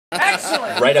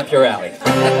Excellent! Right up your alley.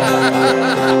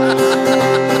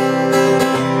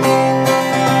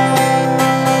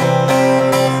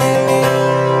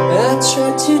 I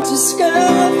try to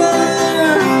discover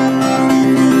a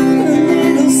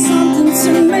little something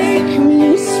to make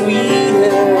me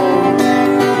sweeter.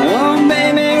 Oh,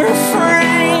 baby,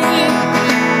 refrain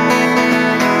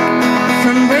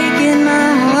from breaking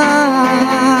my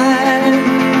heart.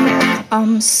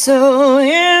 I'm so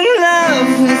in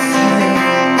love with you.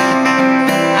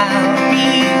 I'll be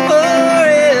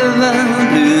forever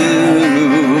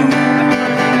blue.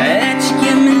 That you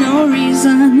give me no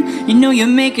reason. You know you're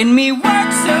making me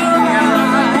work so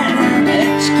hard.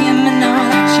 That you give me no,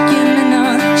 that you give me no,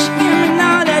 that you give me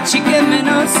no, that you give me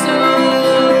no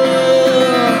soul.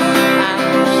 I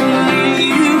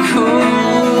hear you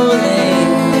calling.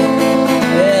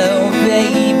 Oh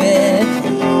baby,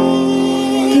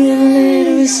 give a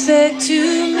little respect to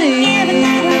me. Give a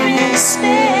little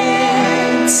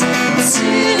respect to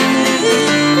me.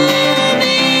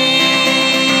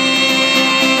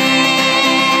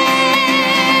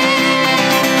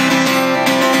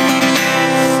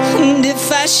 And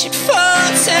if I should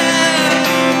falter,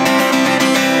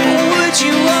 would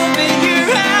you open your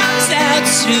arms out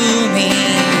to me?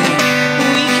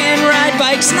 We can ride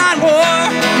bikes, not war,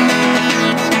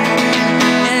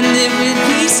 and live with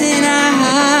peace in our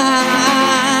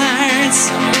hearts.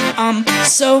 I'm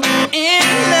so in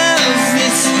love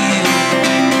with you.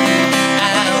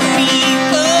 I'll be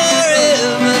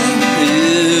forever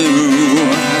blue.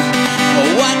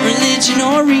 What religion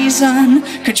or reason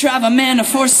could drive a man to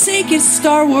forsake his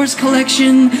Star Wars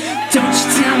collection? Don't you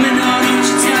tell me no, don't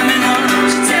you tell me no,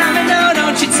 don't you tell me no,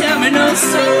 don't you tell me no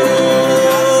soul.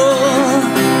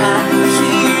 I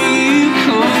hear you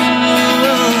calling.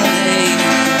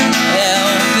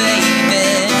 Oh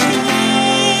baby,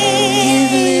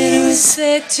 give a little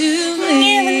respect to me.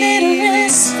 Give a little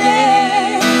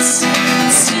respect to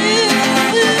me.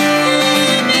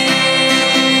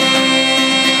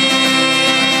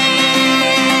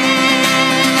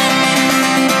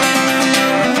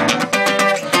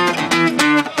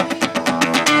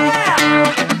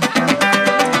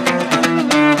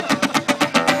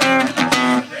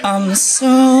 I'm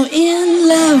so in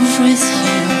love with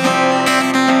you.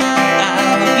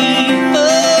 I'll be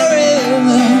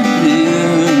forever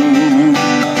blue.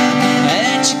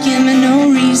 That you give me no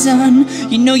reason.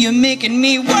 You know you're making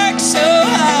me work so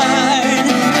hard.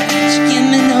 That you give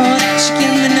me no, that you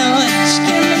give me no, that you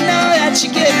give me no, that you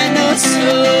give me no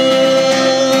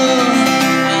soul.